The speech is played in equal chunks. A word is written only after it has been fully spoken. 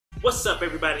What's up,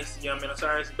 everybody? It's the Young Man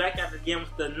Osiris back at it again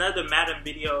with another Madden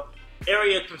video.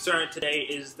 Area of concern today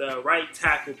is the right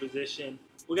tackle position.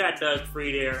 We got Doug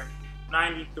Free there,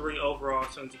 93 overall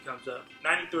as soon as he comes up.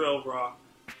 93 overall.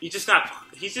 He's just not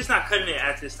cutting it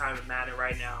at this time in Madden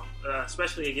right now,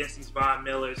 especially against these Von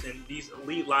Millers and these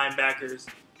elite linebackers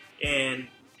and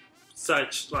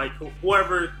such. Like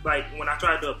whoever, like when I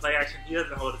try to do a play action, he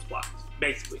doesn't hold his blocks,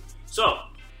 basically. So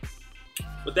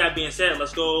with that being said,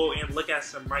 let's go and look at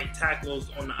some right tackles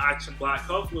on the auction block.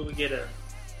 Hopefully we get a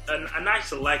nice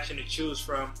selection to choose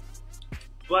from,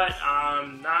 but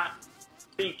I'm not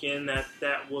thinking that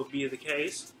that will be the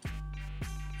case.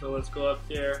 So let's go up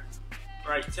there.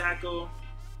 Right tackle.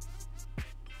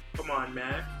 Come on,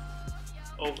 man.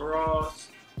 Overalls.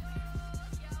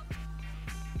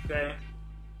 Okay.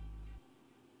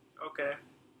 Okay.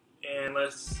 And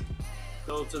let's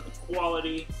go to the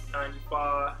quality.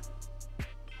 95.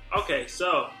 Okay,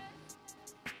 so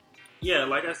yeah,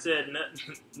 like I said,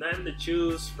 nothing to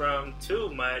choose from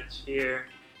too much here.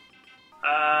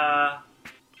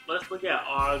 Let's look at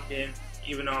Ogden,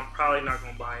 even though I'm probably not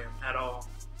gonna buy him at all.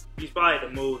 He's probably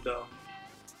the move though.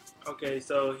 Okay,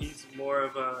 so he's more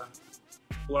of a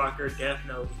blocker,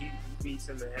 definitely. He beats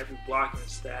him in every blocking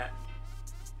stat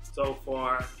so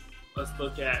far. Let's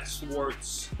look at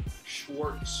Schwartz.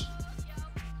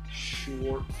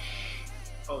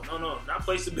 Oh, no, not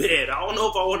place a bid. I don't know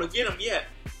if I want to get him yet.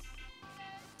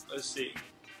 Let's see.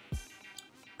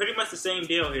 Pretty much the same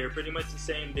deal here.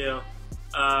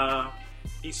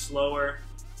 He's slower,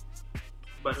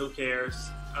 but who cares?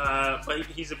 But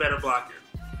he's a better blocker.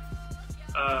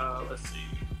 Let's see.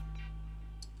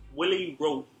 Willie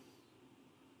Rowe.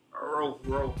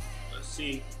 Let's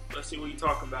see what you're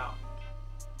talking about.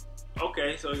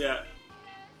 Okay, so you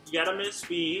got him in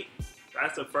speed.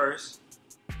 That's the first.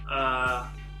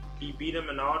 He beat him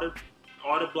in all the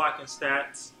blocking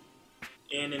stats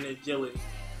and in agility.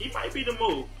 He might be the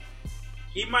move.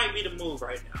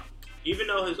 Right now. Even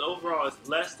though his overall is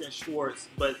less than Schwartz,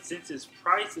 but since his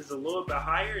price is a little bit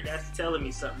higher, that's telling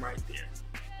me something right there.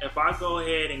 If I go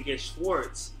ahead and get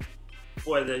Schwartz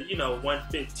for the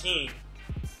 115,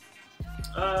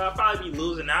 I'll probably be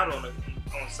losing out on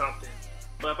something.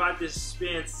 But if I just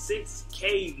spend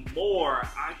 $6K more,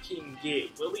 I can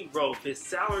get Willie Rowe. His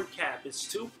salary cap is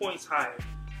 2 points higher.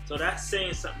 So that's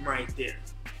saying something right there.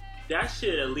 That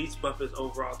should at least bump his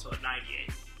overall to a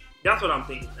 98. That's what I'm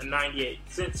thinking, a 98.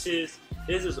 Since it's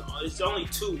only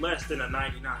 2 less than a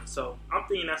 99. So I'm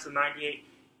thinking that's a 98.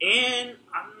 And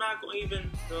I'm not going to even,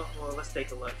 well, let's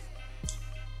take a look.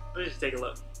 Let's just take a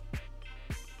look.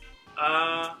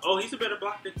 Oh, he's a better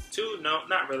blocker too? No,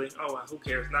 not really. Oh, well, who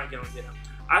cares? Not going to get him.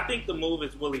 I think the move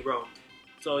is Willie Rowe.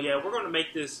 So yeah, we're going to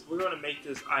make this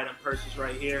item purchase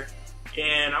right here.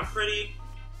 And I'm pretty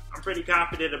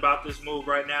confident about this move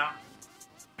right now.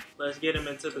 Let's get him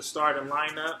into the starting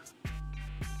lineup.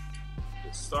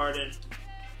 Let's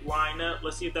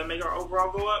see if that make our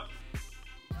overall go up.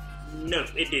 No,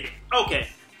 it didn't. Okay.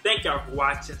 Thank y'all for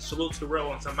watching. Salute to the real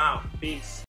ones. I'm out. Peace.